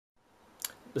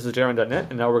This is Jaron.net,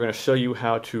 and now we're going to show you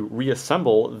how to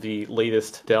reassemble the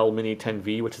latest Dell Mini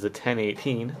 10V, which is a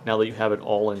 1018, now that you have it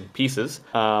all in pieces.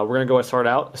 We're going to go and start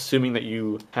out, assuming that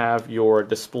you have your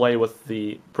display with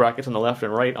the brackets on the left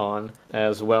and right on,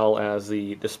 as well as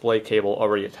the display cable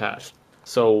already attached.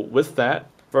 So with that,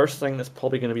 first thing that's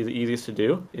probably going to be the easiest to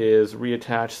do is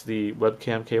reattach the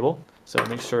webcam cable. So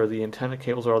make sure the antenna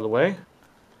cables are out of the way.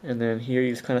 And then here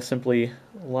you just kind of simply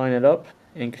line it up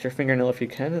and get your fingernail if you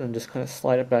can, and then just kind of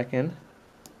slide it back in.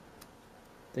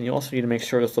 Then you also need to make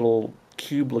sure this little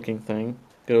cube looking thing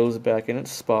goes back in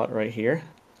its spot right here,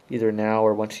 either now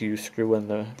or once you screw in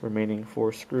the remaining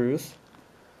 4 screws.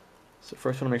 So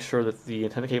first you want to make sure that the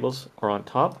antenna cables are on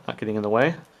top, not getting in the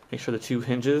way. Make sure the 2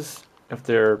 hinges, if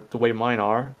they're the way mine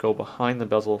are, go behind the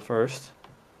bezel first,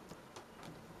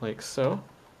 like so.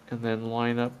 And then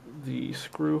line up the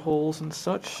screw holes and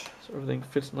such, so everything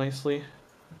fits nicely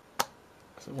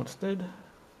as it once did.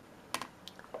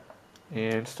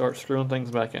 And start screwing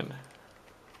things back in.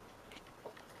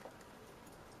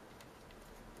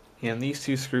 And these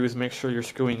 2 screws, make sure you're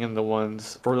screwing in the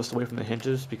ones furthest away from the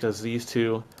hinges, because these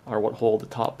 2 are what hold the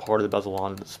top part of the bezel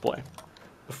on the display.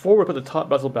 Before we put the top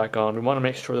bezel back on, we want to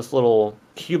make sure this little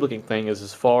cube looking thing is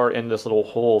as far in this little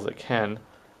hole as it can.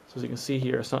 So as you can see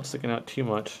here, it's not sticking out too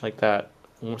much like that.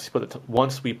 Once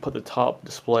we put the top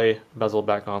display bezel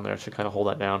back on there, it should kind of hold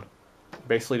that down.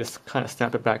 Basically just kind of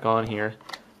snap it back on here.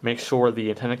 Make sure the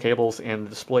antenna cables and the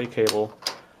display cable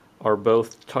are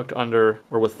both tucked under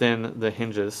or within the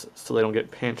hinges so they don't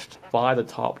get pinched by the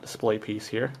top display piece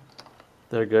here.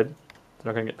 They're good. They're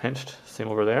not going to get pinched. Same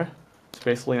over there. So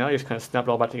basically now you just kind of snap it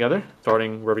all back together,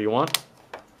 starting wherever you want.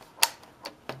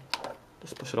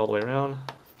 Just push it all the way around.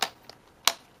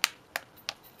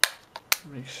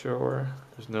 Make sure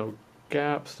there's no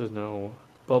gaps, there's no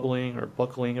bubbling or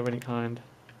buckling of any kind.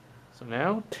 So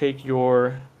now take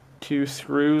your 2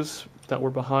 screws that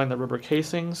were behind the rubber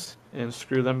casings and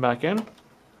screw them back in.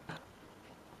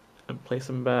 And place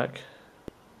them back.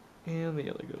 And the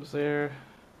other goes there.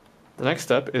 The next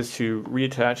step is to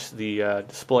reattach the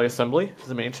display assembly to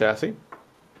the main chassis.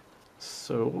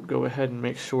 So we'll go ahead and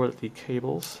make sure that the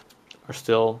cables are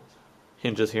still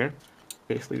hinges here.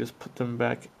 Basically just put them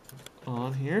back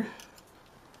on here.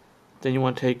 Then you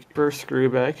want to take your first screw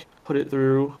back, put it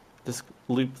through this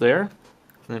loop there, and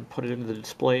then put it into the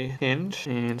display hinge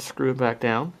and screw it back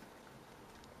down.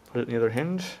 Put it in the other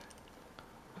hinge.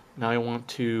 Now you want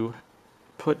to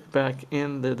put back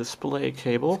in the display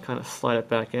cable, kind of slide it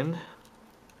back in.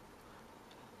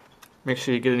 Make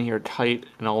sure you get in here tight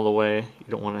and all the way.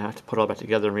 You don't want to have to put it all back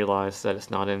together and realize that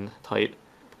it's not in tight.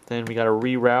 Then we got to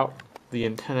reroute the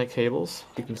antenna cables.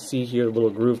 You can see here the little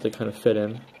groove they kind of fit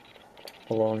in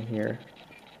along here,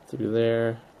 through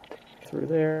there,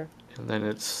 and then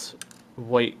it's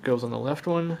white goes on the left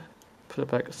one. Put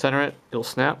it back, center it, it'll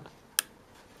snap.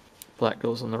 Black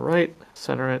goes on the right,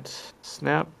 center it,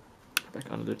 snap. Put it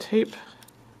back onto the tape.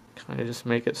 Kind of just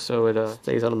make it so it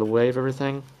stays out of the way of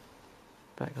everything.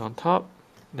 Back on top.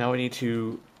 Now we need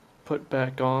to put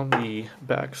back on the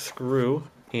back screw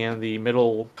and the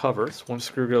middle covers. One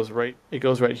screw goes right, it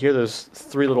goes right here. There's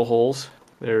 3 little holes.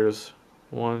 There's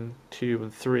 1, 2,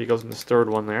 and 3. It goes in this 3rd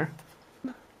one there.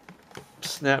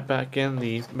 Snap back in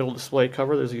the middle display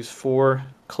cover. There's these 4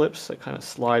 clips that kind of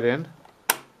slide in.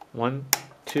 1,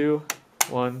 2,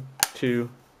 1, 2,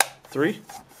 3.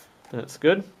 That's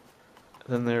good.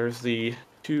 Then there's the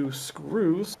 2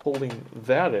 screws holding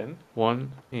that in.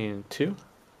 1 and 2.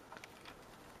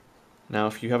 Now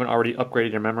if you haven't already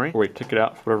upgraded your memory, or you took it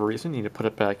out for whatever reason, you need to put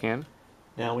it back in.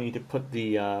 Now we need to put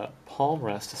the palm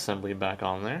rest assembly back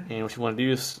on there. And what you want to do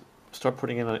is start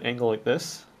putting in an angle like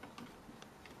this.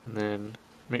 And then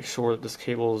make sure that this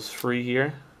cable is free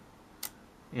here.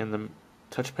 And the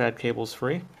touchpad cable is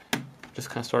free. Just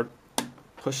kind of start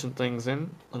pushing things in,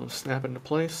 let them snap into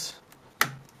place.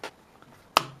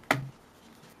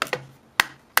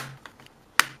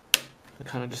 And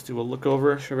kind of just do a look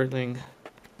over, sure everything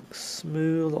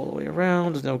smooth all the way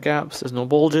around. There's no gaps, there's no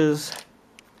bulges.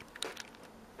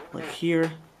 Like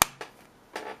here.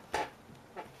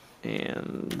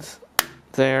 And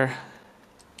there.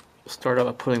 We'll start out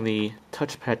by putting the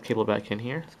touchpad cable back in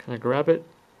here. Just kind of grab it,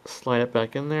 slide it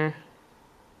back in there.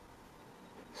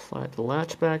 Slide the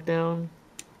latch back down.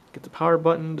 Get the power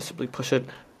button, just simply push it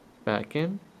back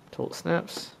in until it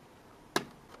snaps.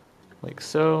 Like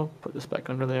so. Put this back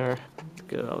under there.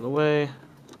 Get it out of the way.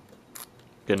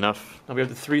 Good enough. Now we have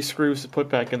the 3 screws to put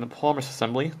back in the Palmas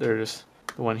assembly. There's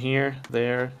the one here,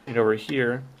 there, and over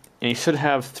here. And you should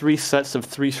have 3 sets of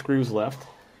 3 screws left.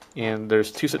 And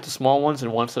there's 2 sets of small ones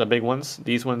and 1 set of big ones.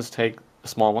 These ones take the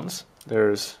small ones.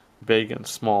 There's big and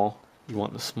small. You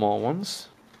want the small ones.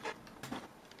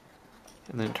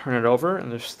 and then turn it over,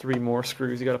 and there's 3 more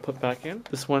screws you got to put back in.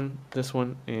 This one,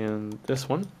 and this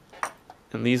one.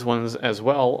 And these ones as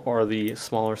well are the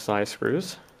smaller size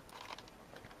screws.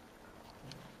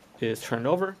 Is turn it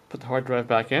over, put the hard drive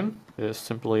back in. Just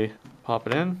simply pop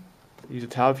it in. Use a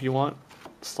tab if you want.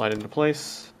 Slide it into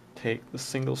place. Take the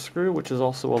single screw, which is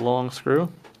also a long screw.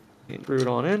 And screw it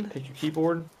on in. Take your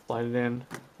keyboard, slide it in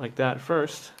like that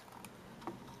first.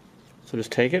 So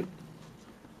just take it,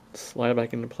 slide it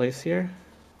back into place here,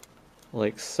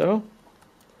 like so.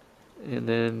 And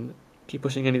then keep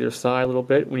pushing on either side a little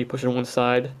bit. When you push on one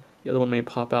side, the other one may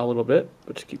pop out a little bit,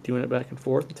 but just keep doing it back and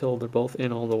forth until they're both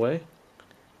in all the way.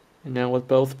 And now with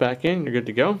both back in, you're good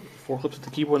to go. 4 clips at the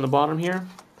keyboard in the bottom here.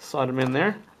 Slide them in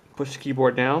there. Push the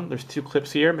keyboard down. There's 2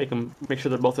 clips here. Make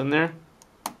sure they're both in there.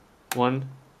 1,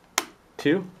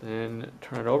 2. Then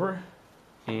turn it over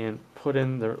and put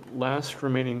in the last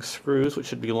remaining screws, which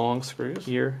should be long screws.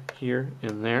 Here,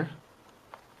 and there.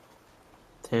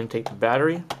 Then take the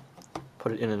battery.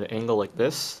 Put it in at an angle like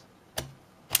this.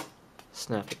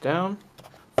 Snap it down.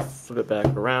 Flip it back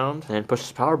around. And push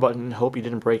this power button and hope you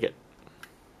didn't break it.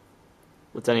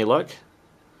 With any luck,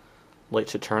 light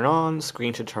should turn on,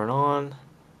 screen should turn on,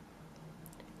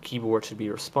 keyboard should be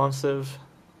responsive,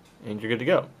 and you're good to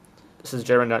go. This is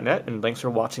Jaren.net, and thanks for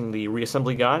watching the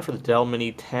reassembly guide for the Dell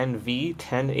Mini 10V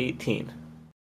 1018.